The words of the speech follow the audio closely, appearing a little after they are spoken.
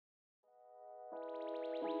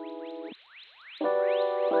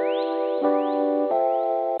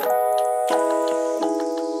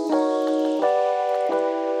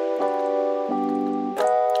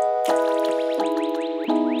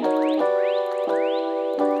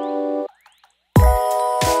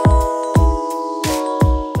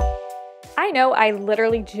know I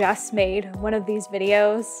literally just made one of these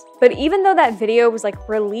videos? But even though that video was like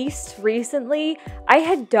released recently, I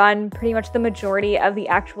had done pretty much the majority of the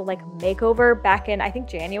actual like makeover back in, I think,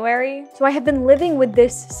 January. So I have been living with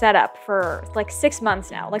this setup for like 6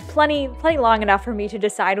 months now, like plenty long enough for me to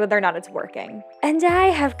decide whether or not it's working. And I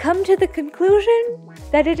have come to the conclusion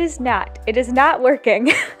that it is not. It is not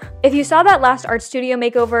working. If you saw that last art studio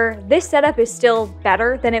makeover, this setup is still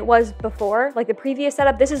better than it was before. Like the previous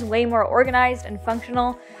setup, this is way more organized and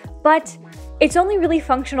functional, but it's only really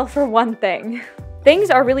functional for one thing.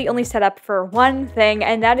 Things are really only set up for one thing,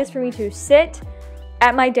 and that is for me to sit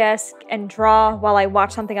at my desk and draw while I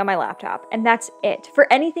watch something on my laptop, and that's it.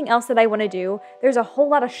 For anything else that I want to do, there's a whole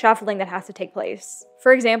lot of shuffling that has to take place.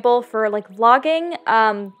 For example, for like vlogging,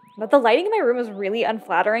 but the lighting in my room is really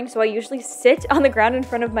unflattering, so I usually sit on the ground in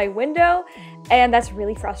front of my window, and that's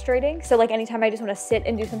really frustrating. So like anytime I just want to sit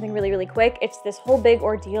and do something really quick, it's this whole big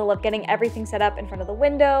ordeal of getting everything set up in front of the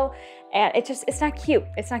window, and it's not cute.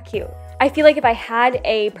 It's not cute. I feel like if I had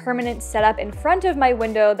a permanent setup in front of my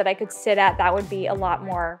window that I could sit at, that would be a lot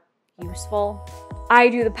more useful. I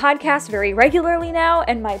do the podcast very regularly now,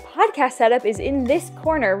 and my podcast setup is in this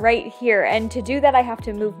corner right here. And to do that, I have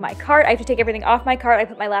to move my cart. I have to take everything off my cart. I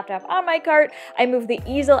put my laptop on my cart. I move the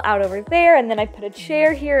easel out over there, and then I put a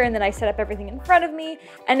chair here, and then I set up everything in front of me.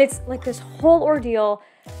 And it's like this whole ordeal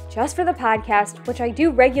just for the podcast, which I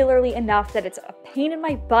do regularly enough that it's a pain in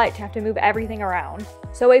my butt to have to move everything around.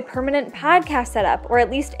 So a permanent podcast setup, or at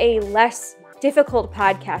least a less difficult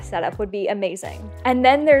podcast setup, would be amazing. And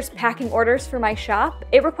then there's packing orders for my shop.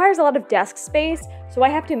 It requires a lot of desk space, so I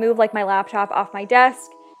have to move like my laptop off my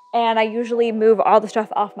desk, and I usually move all the stuff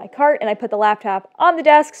off my cart and I put the laptop on the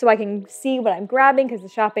desk so I can see what I'm grabbing because the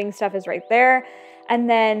shopping stuff is right there. And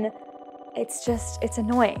then it's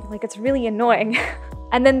annoying. Like, it's really annoying.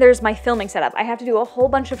 And then there's my filming setup. I have to do a whole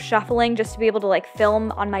bunch of shuffling just to be able to like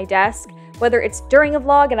film on my desk, whether it's during a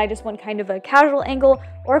vlog and I just want kind of a casual angle,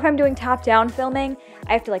 or if I'm doing top-down filming,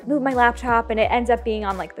 I have to like move my laptop and it ends up being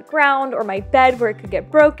on like the ground or my bed where it could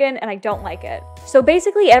get broken, and I don't like it. So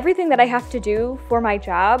basically everything that I have to do for my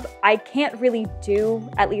job, I can't really do,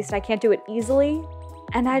 at least I can't do it easily,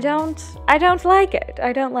 and I don't like it.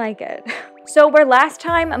 I don't like it. So where last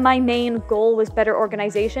time my main goal was better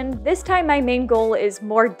organization, this time my main goal is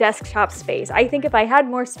more desktop space. I think if I had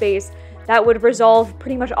more space, that would resolve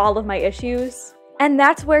pretty much all of my issues. And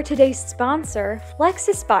that's where today's sponsor,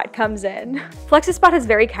 FlexiSpot, comes in. FlexiSpot has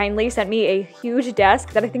very kindly sent me a huge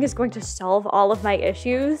desk that I think is going to solve all of my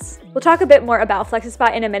issues. We'll talk a bit more about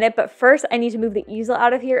FlexiSpot in a minute, but first I need to move the easel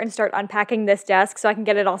out of here and start unpacking this desk so I can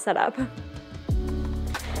get it all set up.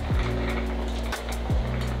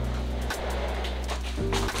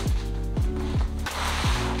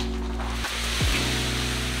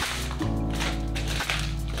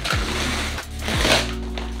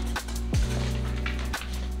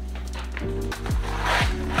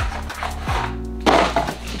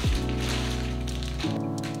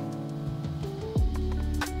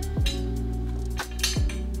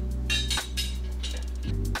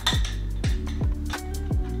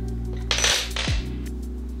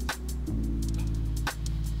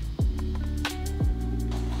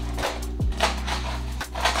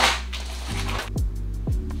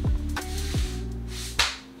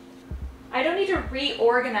 I don't need to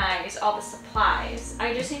reorganize all the supplies.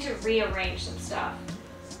 I just need to rearrange some stuff.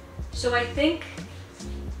 So I think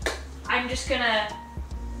I'm just gonna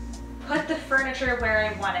put the furniture where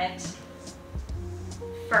I want it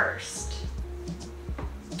first,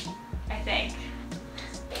 I think.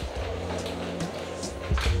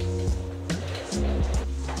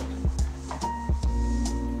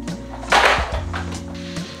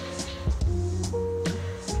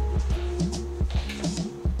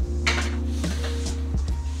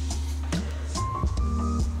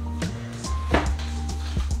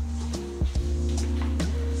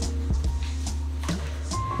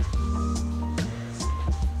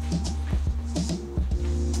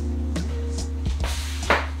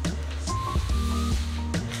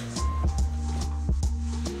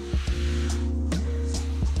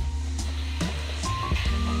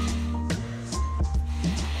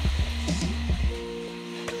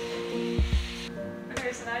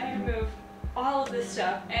 All of this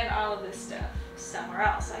stuff and all of this stuff somewhere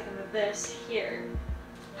else. I can move this here.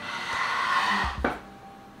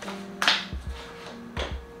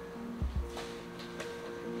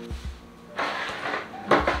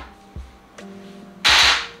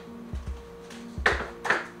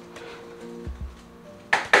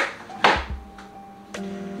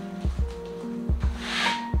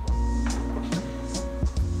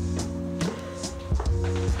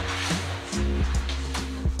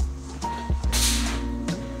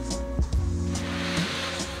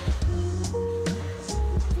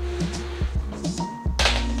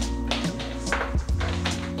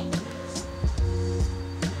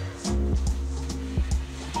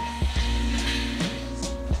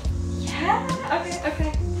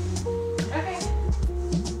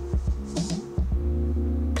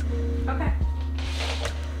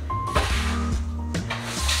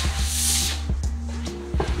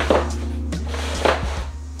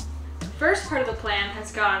 part of the plan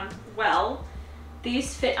has gone well.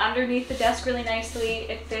 These fit underneath the desk really nicely.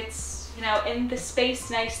 It fits, you know, in the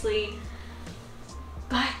space nicely.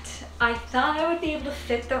 But I thought I would be able to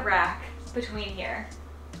fit the rack between here.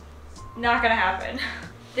 Not gonna happen.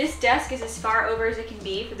 This desk is as far over as it can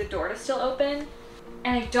be for the door to still open.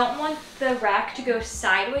 And I don't want the rack to go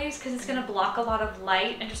sideways because it's gonna block a lot of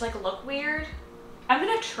light and just like look weird. I'm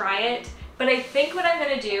gonna try it, but I think what I'm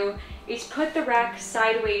gonna do is put the rack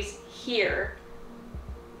sideways here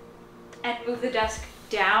and move the desk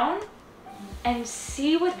down and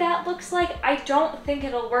see what that looks like. I don't think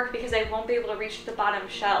it'll work because I won't be able to reach the bottom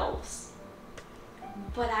shelves.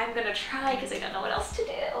 But I'm gonna try because I don't know what else to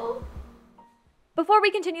do. Before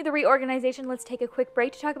we continue the reorganization, let's take a quick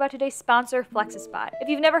break to talk about today's sponsor, FlexiSpot. If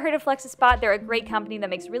you've never heard of FlexiSpot, they're a great company that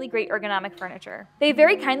makes really great ergonomic furniture. They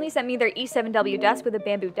very kindly sent me their E7W desk with a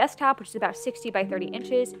bamboo desktop, which is about 60 by 30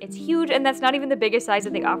 inches. It's huge, and that's not even the biggest size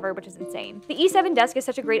that they offer, which is insane. The E7 desk is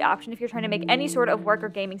such a great option if you're trying to make any sort of work or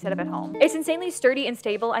gaming setup at home. It's insanely sturdy and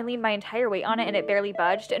stable. I leaned my entire weight on it and it barely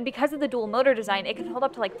budged, and because of the dual motor design, it can hold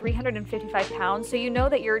up to like 355 pounds, so you know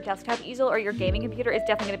that your desktop easel or your gaming computer is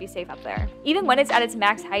definitely going to be safe up there. Even when it's at its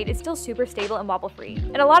max height, it's still super stable and wobble free.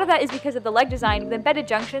 And a lot of that is because of the leg design with embedded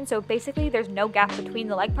junction, so basically there's no gap between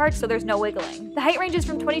the leg parts, so there's no wiggling. The height ranges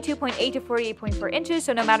from 22.8 to 48.4 inches,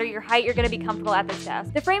 so no matter your height, you're going to be comfortable at this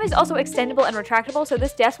desk. The frame is also extendable and retractable, so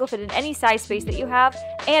this desk will fit in any size space that you have,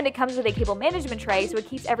 and it comes with a cable management tray, so it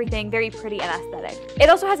keeps everything very pretty and aesthetic. It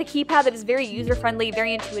also has a keypad that is very user-friendly,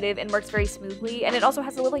 very intuitive, and works very smoothly, and it also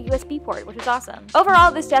has a little USB port, which is awesome.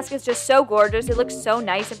 Overall, this desk is just so gorgeous, it looks so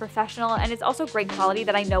nice and professional, and it's also great quality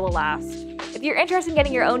that I know will last. If you're interested in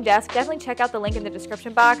getting your own desk, definitely check out the link in the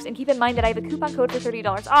description box, and keep in mind that I have a coupon code for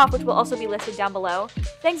 $30 off, which will also be listed down below.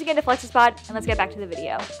 Thanks again to FlexiSpot, and let's get back to the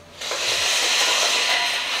video.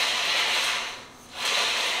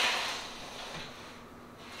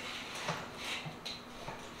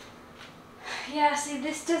 Yeah, see,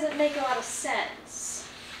 this doesn't make a lot of sense.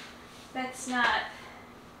 Doesn't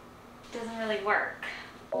really work.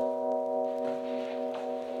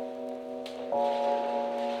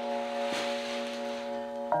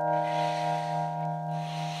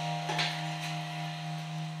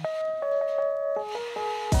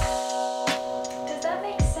 Does that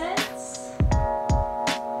make sense?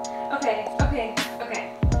 Okay.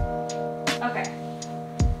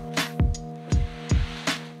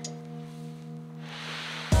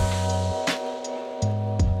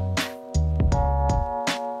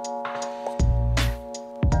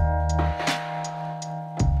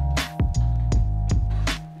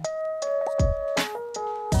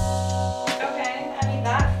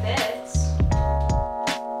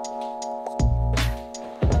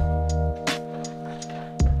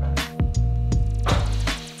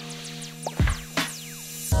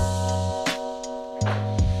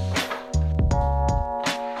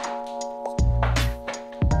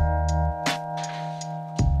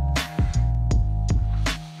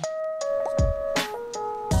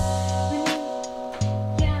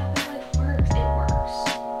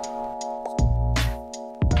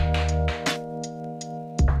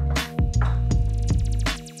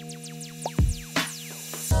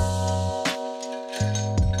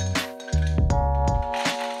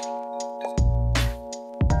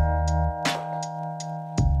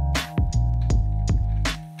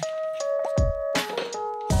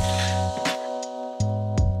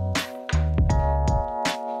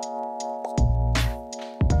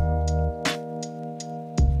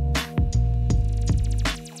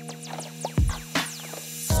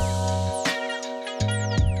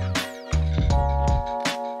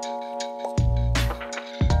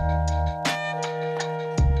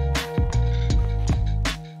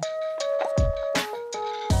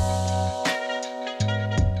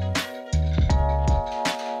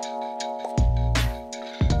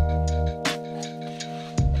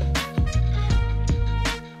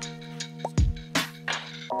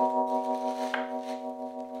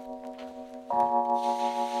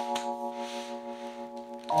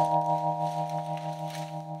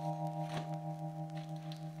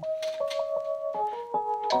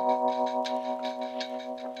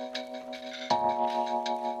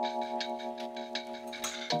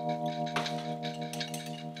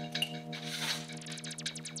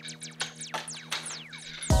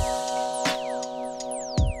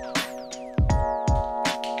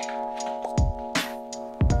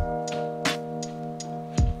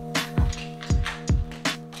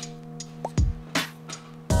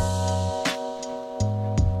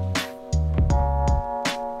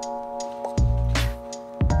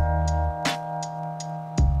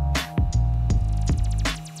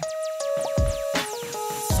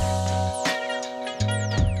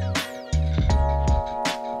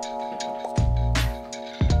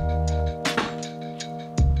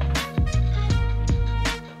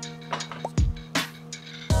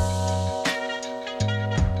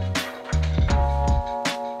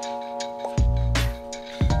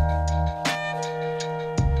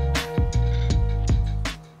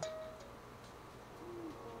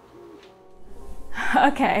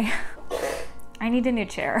 Okay, I need a new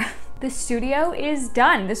chair. The studio is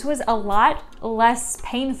done. This was a lot less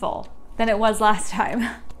painful than it was last time.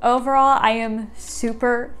 Overall, I am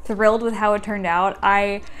super thrilled with how it turned out.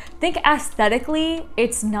 I think aesthetically,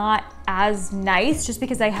 it's not as nice just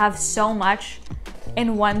because I have so much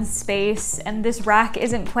in one space and this rack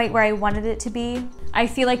isn't quite where I wanted it to be. I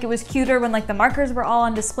feel like it was cuter when like the markers were all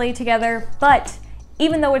on display together, but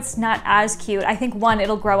even though it's not as cute, I think one,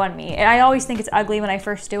 it'll grow on me. I always think it's ugly when I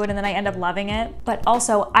first do it and then I end up loving it. But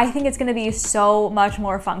also, I think it's gonna be so much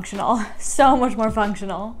more functional, so much more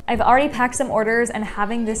functional. I've already packed some orders and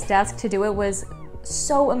having this desk to do it was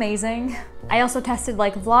so amazing. I also tested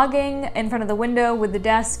like vlogging in front of the window with the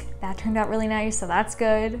desk. That turned out really nice, so that's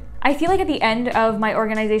good. I feel like at the end of my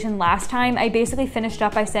organization last time, I basically finished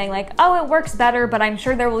up by saying like, oh, it works better, but I'm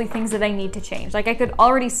sure there will be things that I need to change. Like I could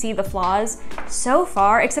already see the flaws so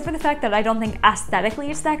far, except for the fact that I don't think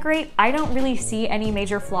aesthetically it's that great. I don't really see any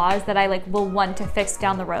major flaws that I like will want to fix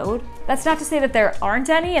down the road. That's not to say that there aren't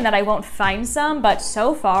any and that I won't find some, but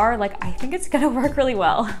so far, like I think it's gonna work really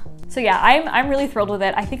well. So yeah, I'm really thrilled with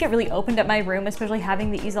it. I think it really opened up my room, especially having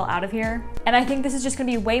the easel out of here. And I think this is just gonna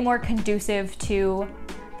be way more conducive to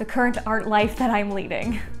the current art life that I'm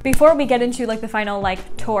leading. Before we get into like the final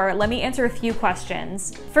like tour, let me answer a few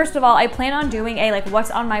questions. First of all, I plan on doing a like what's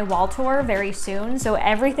on my wall tour very soon. So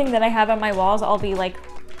everything that I have on my walls, I'll be like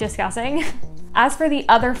discussing. As for the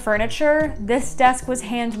other furniture, this desk was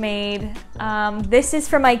handmade. This is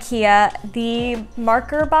from IKEA. The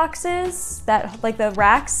marker boxes, that like the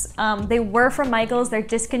racks, they were from Michael's, they're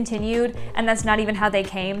discontinued, and that's not even how they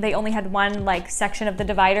came. They only had one like section of the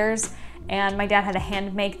dividers, and my dad had to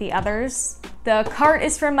hand make the others. The cart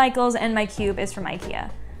is from Michael's and my cube is from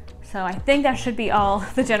IKEA. So I think that should be all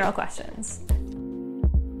the general questions.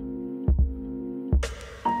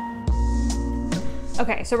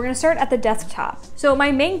 Okay, so we're gonna start at the desktop. So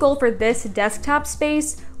my main goal for this desktop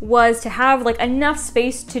space was to have like enough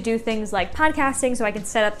space to do things like podcasting, so I can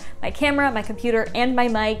set up my camera, my computer, and my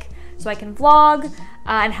mic, so I can vlog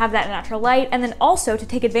and have that in natural light. And then also to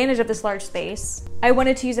take advantage of this large space, I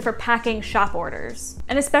wanted to use it for packing shop orders.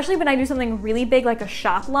 And especially when I do something really big like a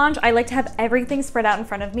shop launch, I like to have everything spread out in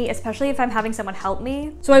front of me, especially if I'm having someone help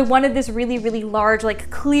me. So I wanted this really, really large, like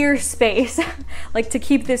clear space, like to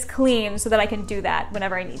keep this clean so that I can do that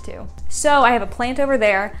whenever I need to. So I have a plant over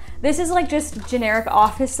there. This is like just generic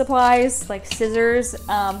office supplies, like scissors,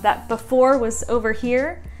 that before was over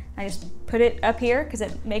here. I just put it up here because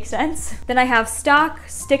it makes sense. Then I have stock,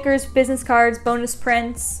 stickers, business cards, bonus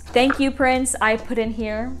prints, thank you prints I put in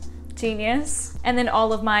here, genius. And then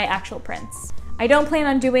all of my actual prints. I don't plan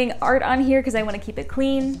on doing art on here because I want to keep it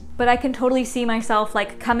clean, but I can totally see myself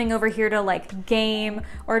like coming over here to like game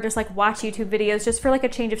or just like watch YouTube videos just for like a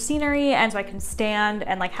change of scenery and so I can stand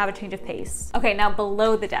and like have a change of pace. Okay, now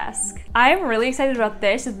below the desk. I'm really excited about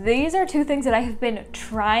this. These are two things that I have been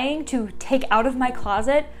trying to take out of my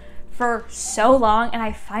closet for so long, and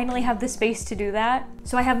I finally have the space to do that.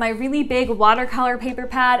 So I have my really big watercolor paper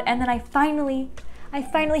pad, and then I finally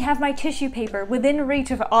have my tissue paper within reach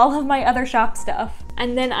of all of my other shop stuff.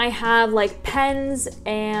 And then I have like pens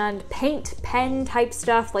and paint pen type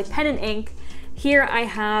stuff, like pen and ink. Here I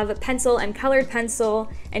have pencil and colored pencil,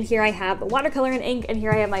 and here I have watercolor and ink, and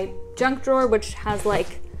here I have my junk drawer, which has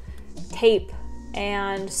like tape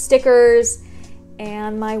and stickers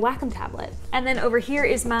and my Wacom tablet. And then over here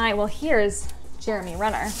is my, well, here's Jeremy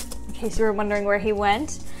Runner, in case you were wondering where he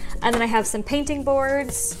went. And then I have some painting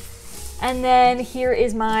boards. And then here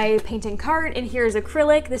is my painting cart, and here is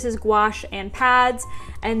acrylic. This is gouache and pads.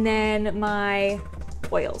 And then my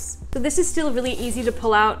oils. So this is still really easy to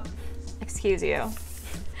pull out, excuse you,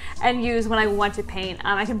 and use when I want to paint.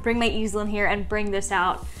 I can bring my easel in here and bring this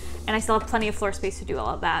out, and I still have plenty of floor space to do all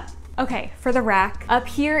of that. Okay, for the rack, up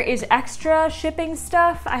here is extra shipping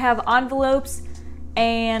stuff. I have envelopes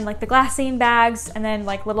and like the glassine bags and then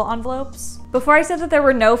like little envelopes. Before I said that there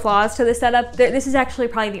were no flaws to this setup, this is actually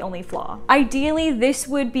probably the only flaw. Ideally, this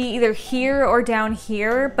would be either here or down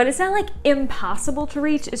here, but it's not like impossible to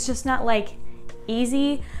reach. It's just not like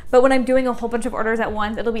easy. But when I'm doing a whole bunch of orders at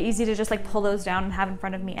once, it'll be easy to just like pull those down and have in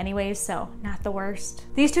front of me anyways, so not the worst.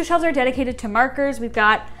 These two shelves are dedicated to markers. We've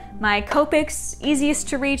got my Copics, easiest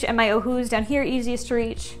to reach, and my Ohus down here, easiest to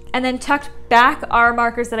reach. And then tucked back are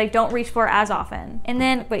markers that I don't reach for as often. And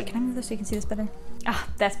then, wait, can I move this so you can see this better? Ah,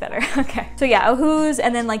 that's better, okay. So yeah, Ohus,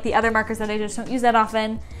 and then like the other markers that I just don't use that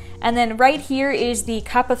often. And then right here is the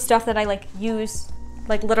cup of stuff that I like use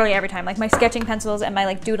like literally every time, like my sketching pencils and my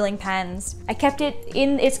like doodling pens. I kept it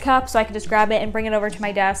in its cup so I could just grab it and bring it over to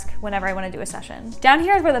my desk whenever I want to do a session. Down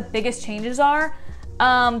here is where the biggest changes are.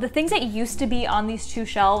 The things that used to be on these two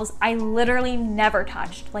shelves, I literally never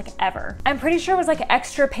touched, like ever. I'm pretty sure it was like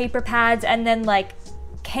extra paper pads and then like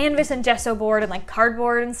canvas and gesso board and like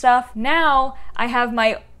cardboard and stuff. Now I have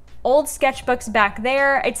my old sketchbooks back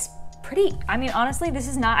there. It's pretty, I mean, honestly, this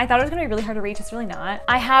is not, I thought it was gonna be really hard to reach. It's really not.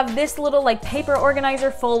 I have this little like paper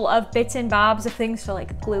organizer full of bits and bobs of things to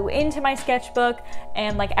like glue into my sketchbook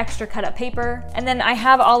and like extra cut up paper. And then I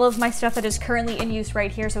have all of my stuff that is currently in use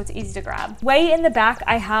right here, so it's easy to grab. Way in the back,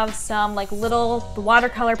 I have some like little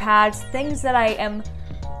watercolor pads, things that I am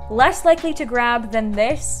less likely to grab than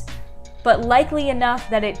this, but likely enough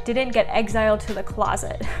that it didn't get exiled to the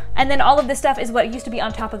closet. And then all of this stuff is what used to be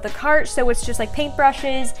on top of the cart, so it's just like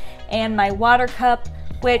paintbrushes and my water cup,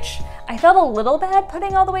 which I felt a little bad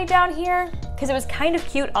putting all the way down here because it was kind of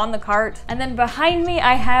cute on the cart. And then behind me,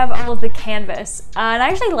 I have all of the canvas. And I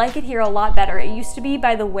actually like it here a lot better. It used to be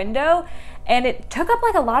by the window and it took up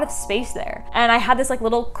like a lot of space there. And I had this like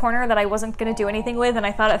little corner that I wasn't gonna do anything with, and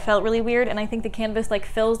I thought it felt really weird, and I think the canvas like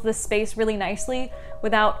fills the space really nicely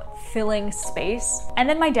without filling space. And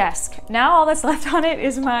then my desk. Now all that's left on it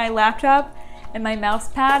is my laptop and my mouse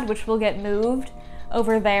pad, which will get moved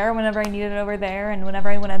over there whenever I need it over there and whenever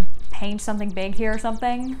I wanna paint something big here or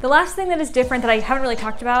something. The last thing that is different that I haven't really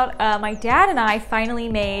talked about, my dad and I finally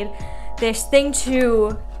made this thing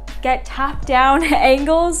to get top-down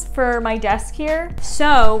angles for my desk here.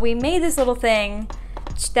 So we made this little thing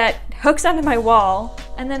that hooks onto my wall,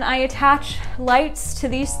 and then I attach lights to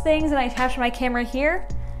these things and I attach my camera here,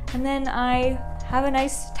 and then I have a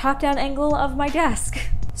nice top-down angle of my desk.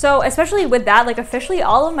 So especially with that, like officially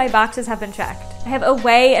all of my boxes have been checked. I have a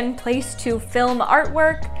way and place to film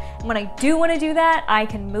artwork, and when I do want to do that, I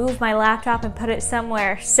can move my laptop and put it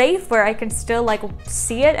somewhere safe where I can still like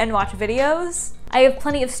see it and watch videos. I have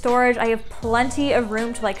plenty of storage. I have plenty of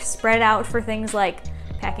room to like spread out for things like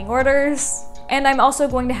packing orders. And I'm also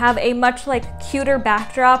going to have a much like cuter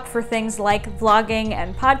backdrop for things like vlogging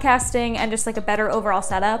and podcasting and just like a better overall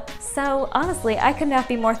setup. So honestly, I could not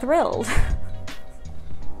be more thrilled.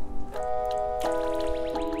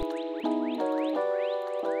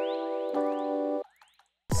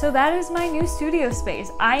 So that is my new studio space.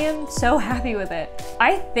 I am so happy with it.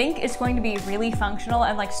 I think it's going to be really functional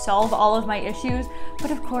and like solve all of my issues, but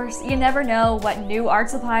of course you never know what new art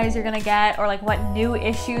supplies you're gonna get or like what new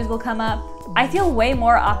issues will come up. I feel way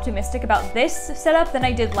more optimistic about this setup than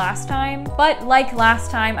I did last time, but like last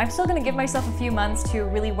time, I'm still gonna give myself a few months to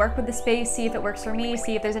really work with the space, see if it works for me,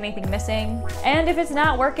 see if there's anything missing. And if it's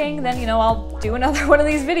not working, then you know, I'll do another one of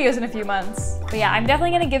these videos in a few months. But yeah, I'm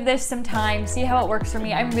definitely gonna give this some time, see how it works for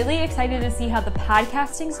me. I'm really excited to see how the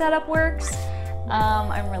podcasting setup works.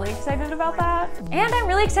 I'm really excited about that. And I'm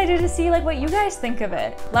really excited to see like what you guys think of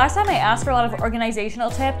it. Last time I asked for a lot of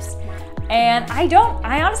organizational tips, and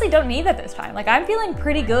I honestly don't need that this time. Like I'm feeling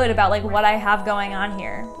pretty good about like what I have going on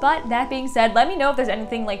here. But that being said, let me know if there's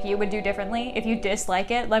anything like you would do differently. If you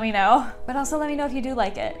dislike it, let me know. But also let me know if you do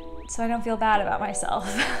like it, so I don't feel bad about myself.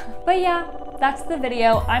 But yeah, that's the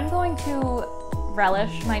video. I'm going to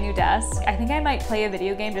relish my new desk. I think I might play a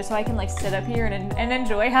video game just so I can like sit up here and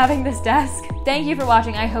enjoy having this desk. Thank you for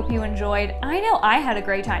watching. I hope you enjoyed. I know I had a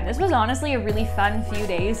great time. This was honestly a really fun few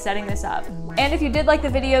days setting this up. And if you did like the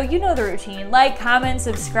video, you know the routine. Like, comment,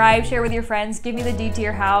 subscribe, share with your friends, give me the deed to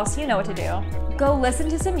your house. You know what to do. Go listen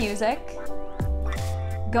to some music,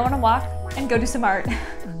 go on a walk, and go do some art.